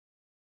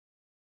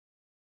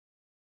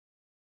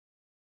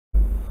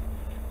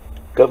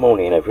Good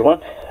morning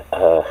everyone,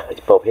 it's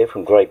Bob here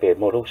from Greybeard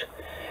Models.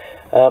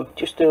 I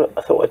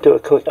thought I'd do a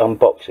quick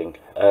unboxing.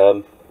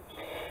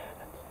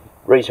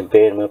 Reason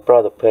being, my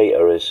brother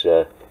Peter has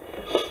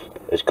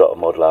got a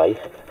Model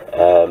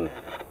A,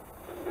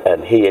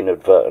 and he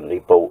inadvertently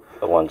bought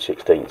a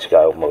 1/16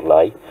 scale Model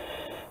A,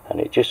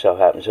 and it just so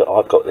happens that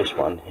I've got this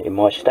one in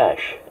my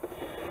stash.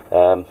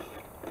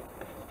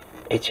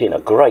 It's in a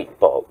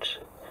great box.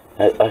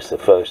 That's the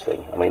first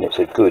thing. I mean, it's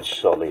a good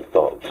solid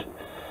box.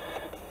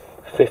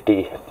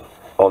 50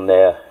 on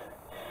there.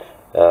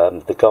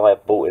 The guy I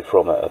bought it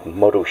from at a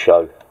model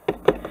show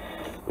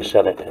was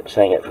selling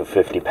it for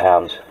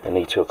 £50, and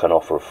he took an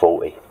offer of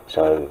 40,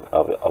 so I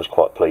was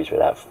quite pleased with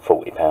that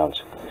for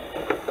 £40.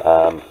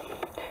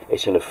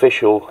 It's an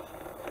official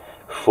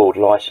Ford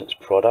licensed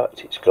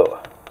product. It's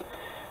got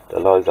the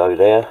logo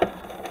there.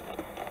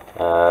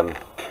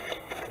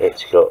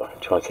 It's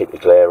got, try and keep the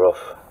glare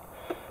off,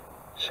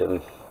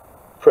 some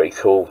pretty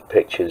cool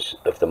pictures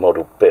of the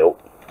model built,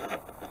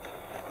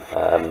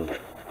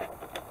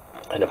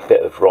 and a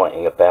bit of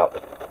writing about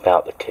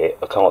the kit.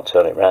 I can't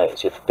turn it around,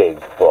 it's a big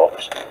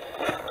box.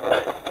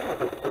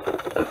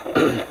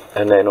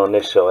 And then on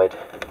this side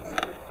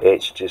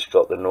it's just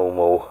got the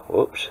normal,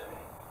 whoops,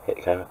 hit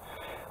the camera,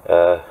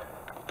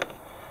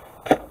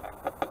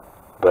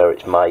 where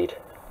it's made,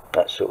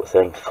 that sort of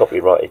thing.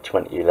 Copyrighted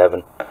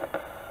 2011,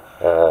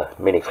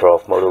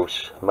 Minicraft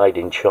models, made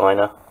in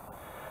China,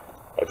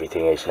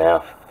 everything is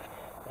now,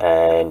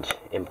 and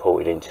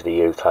imported into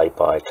the UK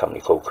by a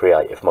company called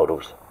Creative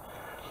Models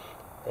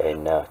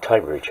in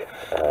Cambridge.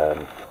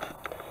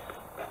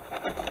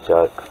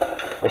 So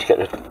let's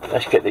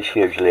get this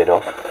huge lid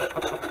off,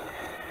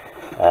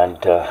 and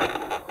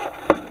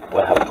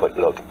we'll have a quick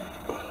look.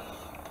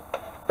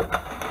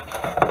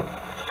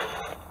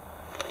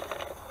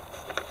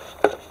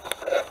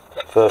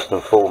 First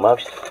and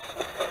foremost,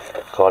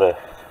 got a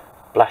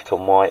black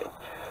and white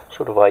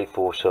sort of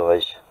A4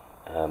 size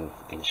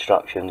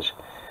instructions,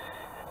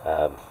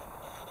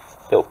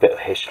 little bit of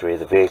history of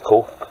the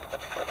vehicle,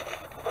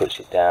 puts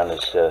it down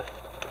as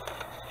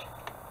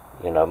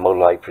you know,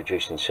 Model A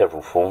produced in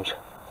several forms,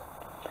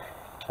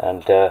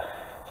 and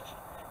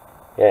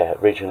yeah,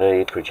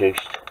 originally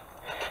produced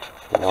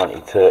in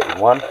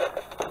 1931.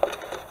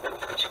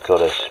 It's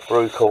got a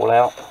sprue call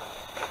out,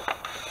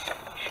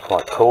 which is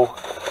quite cool,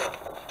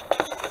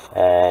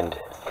 and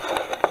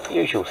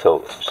usual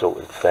sort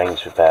of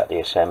things about the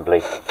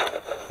assembly,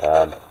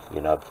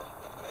 you know,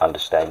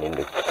 understanding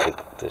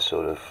the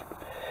sort of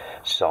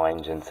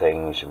signs and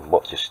things, and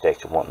what to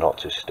stick and what not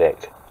to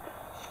stick.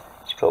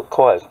 It's got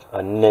quite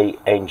a neat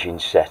engine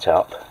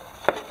setup,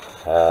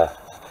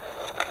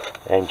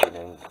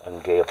 engine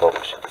and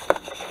gearbox,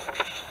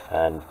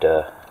 and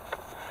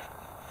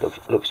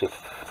looks a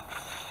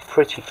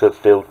pretty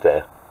good build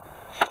there.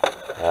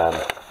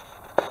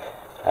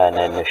 And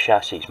then the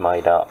chassis is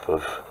made up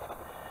of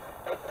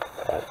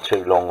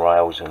 2 long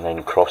rails and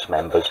then cross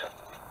members,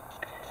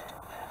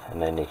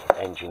 and then the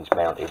engine's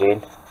mounted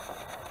in.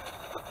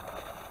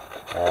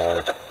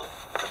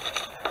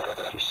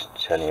 Just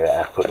telling you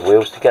how to put the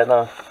wheels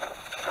together,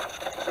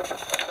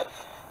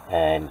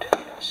 and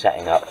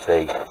setting up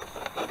the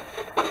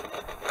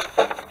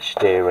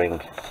steering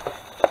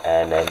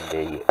and then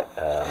the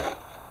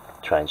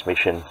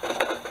transmission.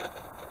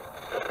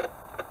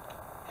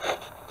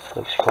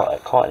 Looks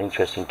quite an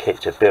interesting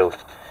kit to build.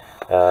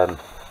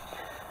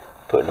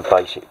 Putting a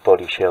basic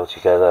body shell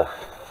together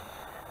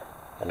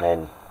and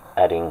then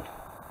adding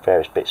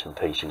various bits and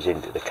pieces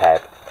into the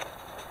cab.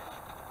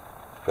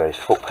 Various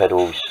foot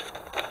pedals,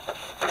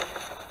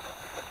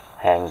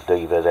 hand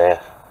lever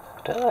there.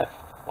 I don't know,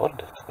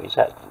 what is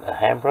that, a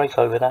handbrake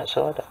over that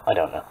side? I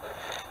don't know.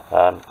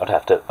 I'd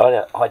have to,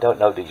 I don't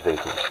know these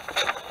vehicles,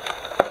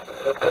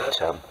 but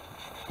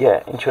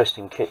yeah,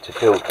 interesting kit to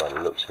build by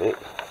the looks of it.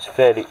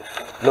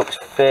 It's looks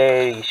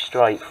fairly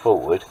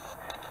straightforward.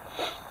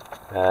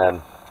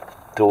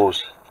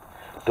 Doors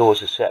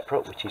are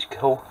separate, which is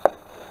cool,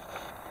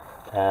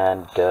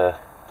 and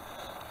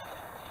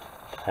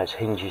has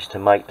hinges to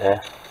make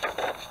there.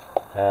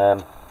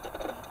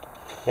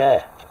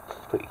 Yeah,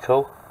 pretty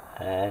cool.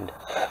 And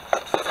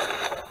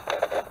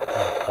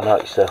I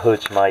noticed the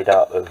hood's made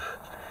up of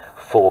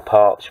 4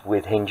 parts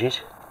with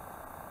hinges,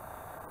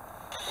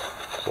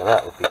 so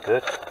that would be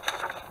good.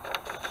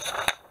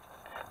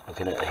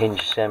 Looking at the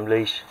hinge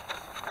assemblies,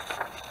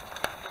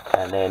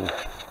 and then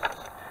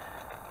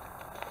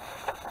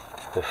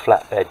the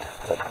flatbed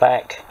at the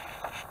back,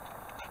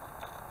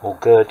 all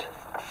good,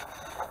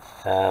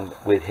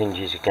 with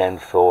hinges again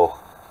for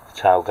the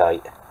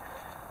tailgate,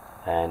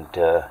 and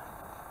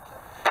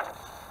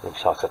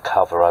looks like a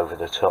cover over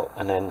the top,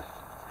 and then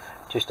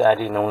just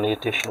adding on the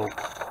additional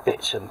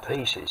bits and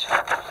pieces. I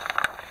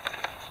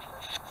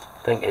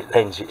think it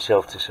lends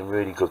itself to some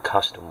really good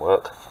custom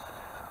work,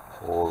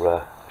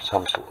 or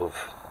some sort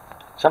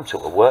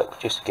of work,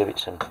 just to give it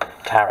some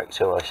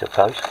character, I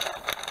suppose.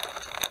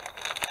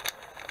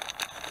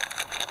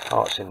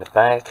 Parts in the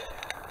bag.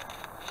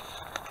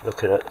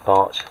 Looking at the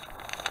parts,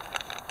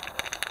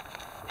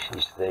 this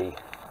is the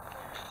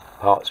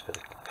parts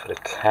for the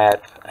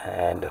cab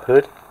and the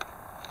hood.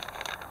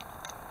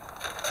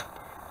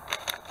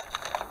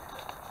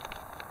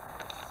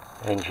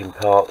 Engine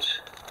parts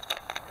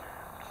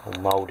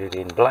all moulded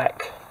in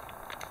black,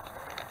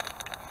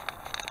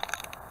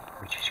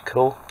 which is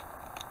cool.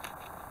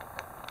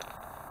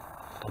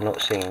 I'm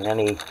not seeing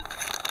any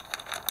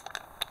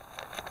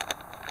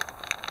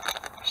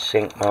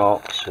sink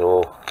marks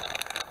or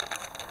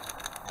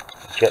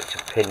ejector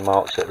pin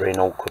marks that are in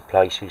awkward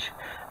places.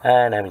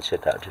 And having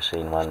said that, I've just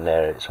seen one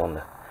there. It's on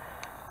the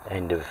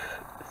end of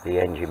the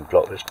engine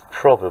block. That's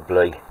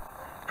probably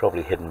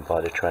hidden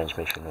by the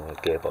transmission or the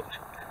gearbox.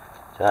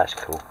 So that's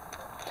cool.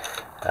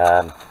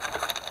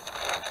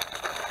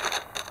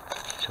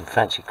 Some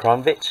fancy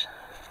chrome bits.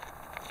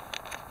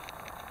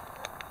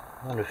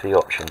 I wonder if the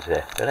option's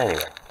there. But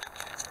anyway,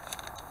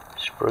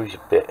 sprue's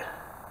a bit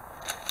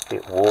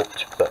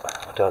warped, but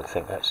I don't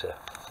think that's a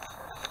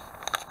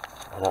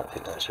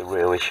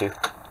real issue.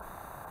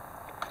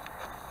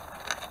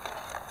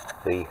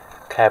 The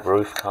cab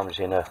roof comes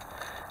in a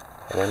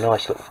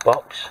nice little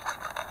box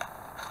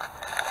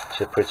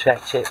to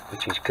protect it,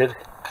 which is good,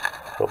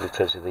 probably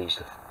because of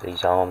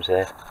these arms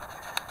there.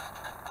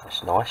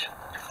 That's nice.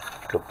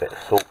 Good bit of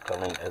thought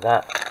gone into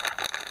that.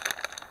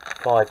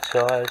 5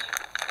 tyres.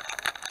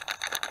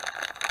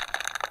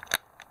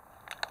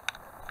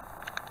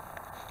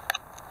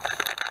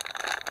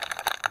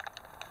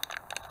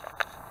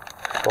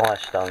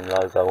 Firestone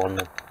logo on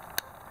them,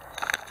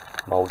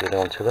 moulded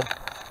onto them,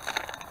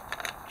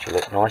 which will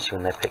look nice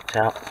when they're picked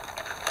out.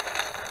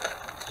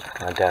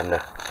 Going down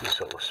the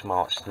sort of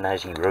smart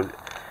snazzy route.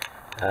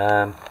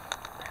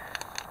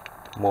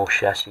 More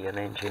chassis and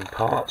engine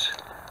parts.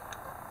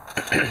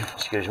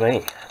 Excuse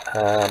me.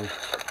 And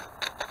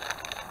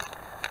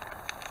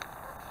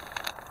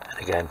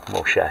again,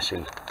 more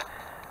chassis,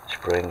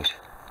 springs,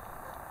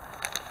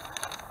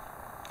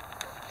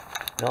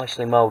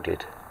 nicely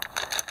moulded.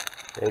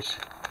 There's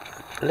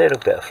a little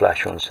bit of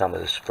flash on some of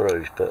the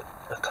sprues, but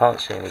I can't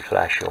see any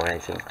flash or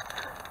anything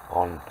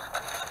on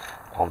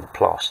the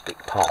plastic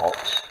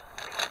parts.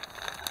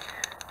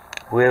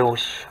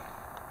 Wheels,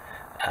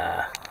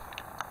 yeah,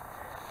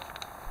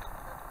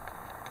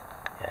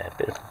 a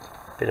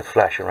bit of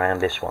flash around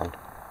this one.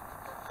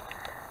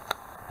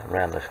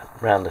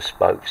 Around the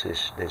spokes,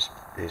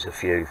 there's a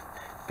few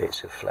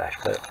bits of flash,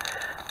 but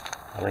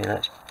I mean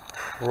that's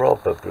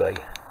probably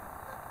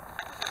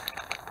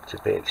to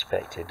be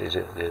expected. There's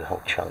a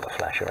whole chunk of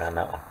flash around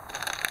that one.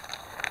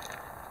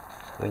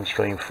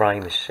 Windscreen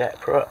frame is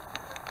separate.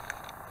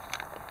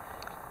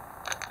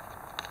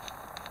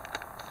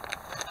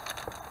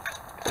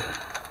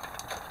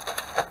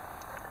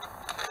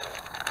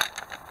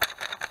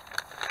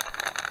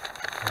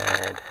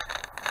 And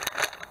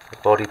the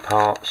body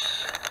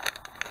parts.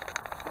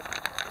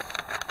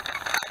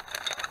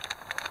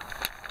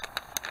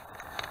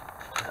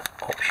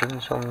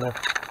 Options on the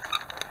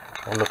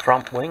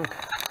front wing.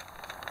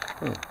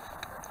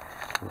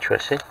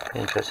 Interesting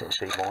to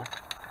see why.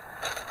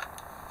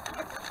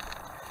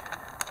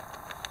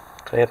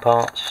 Clear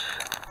parts,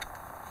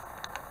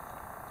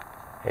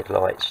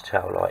 headlights,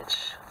 tail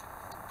lights,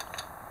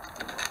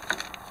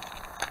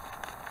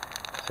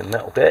 some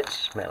metal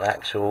bits, metal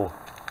axle,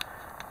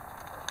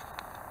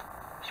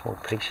 small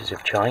pieces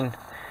of chain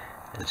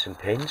and some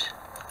pins.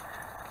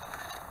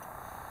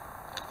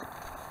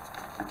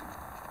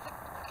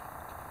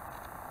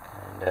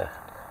 And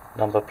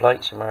number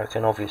plates,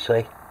 American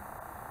obviously.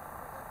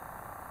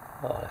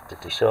 I'll have to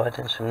decide.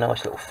 And some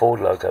nice little Ford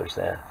logos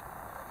there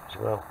as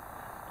well.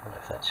 I don't know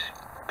if that's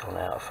gone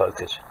out of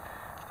focus.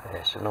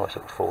 Yeah, some nice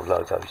little Ford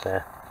logos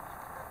there.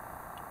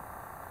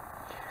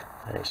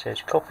 And it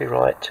says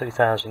copyright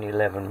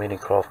 2011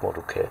 Minicraft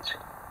model kit.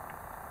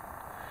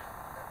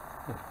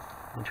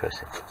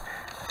 Interesting.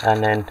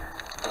 And then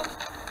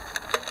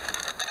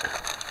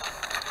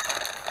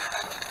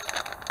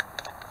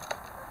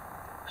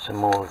some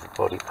more of the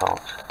body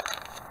parts.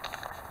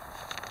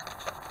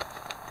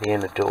 The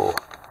inner door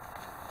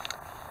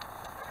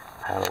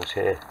panels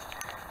here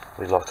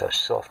with like a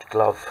soft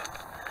glove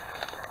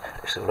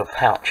sort of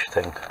pouch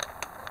thing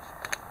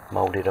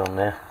moulded on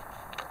there.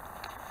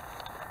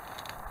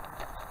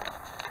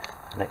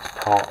 Next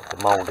part of the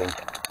moulding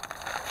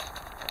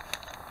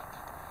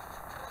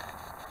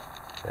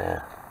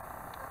there.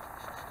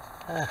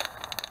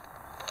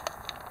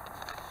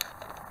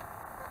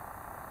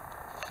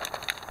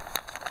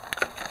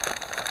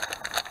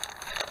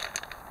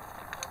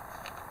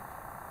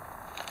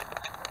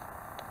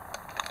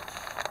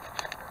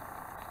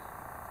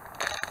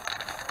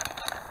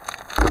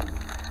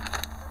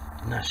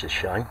 And that's a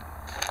shame.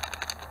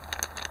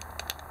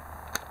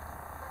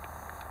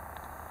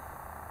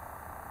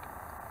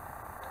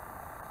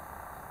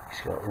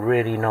 It's got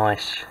really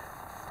nice,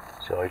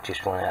 sorry,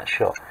 just one out of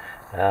shot.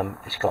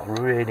 It's got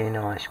really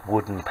nice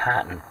wooden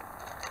pattern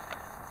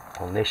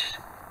on this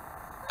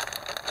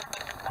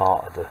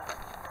part of the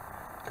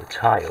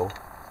tail.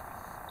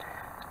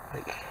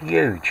 Like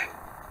huge,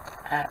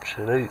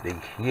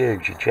 absolutely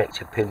huge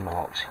ejector pin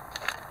marks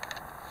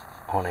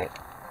on it.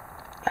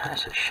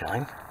 That's a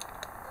shame.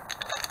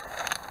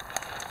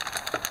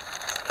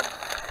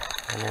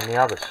 and then the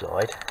other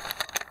side,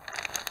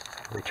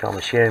 which I'm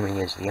assuming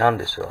is the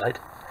underside,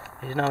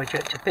 there's no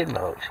ejector pin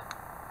marks.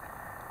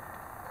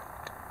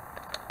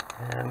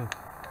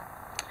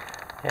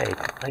 Yeah,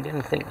 I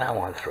didn't think that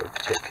one through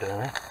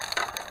particularly.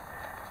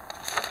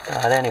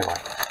 But anyway,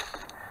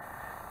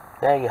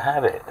 there you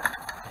have it.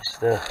 It's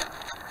the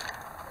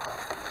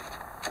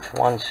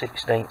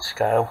 1/16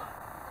 scale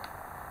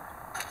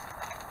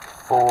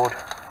Ford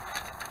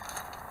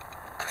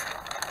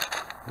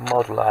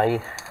Model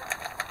A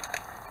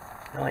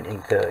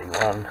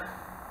 1931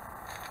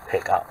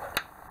 pickup.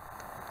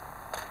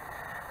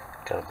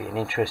 Going to be an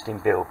interesting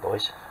build,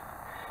 boys.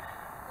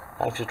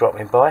 Thanks for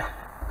dropping by.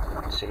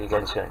 See you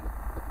again soon.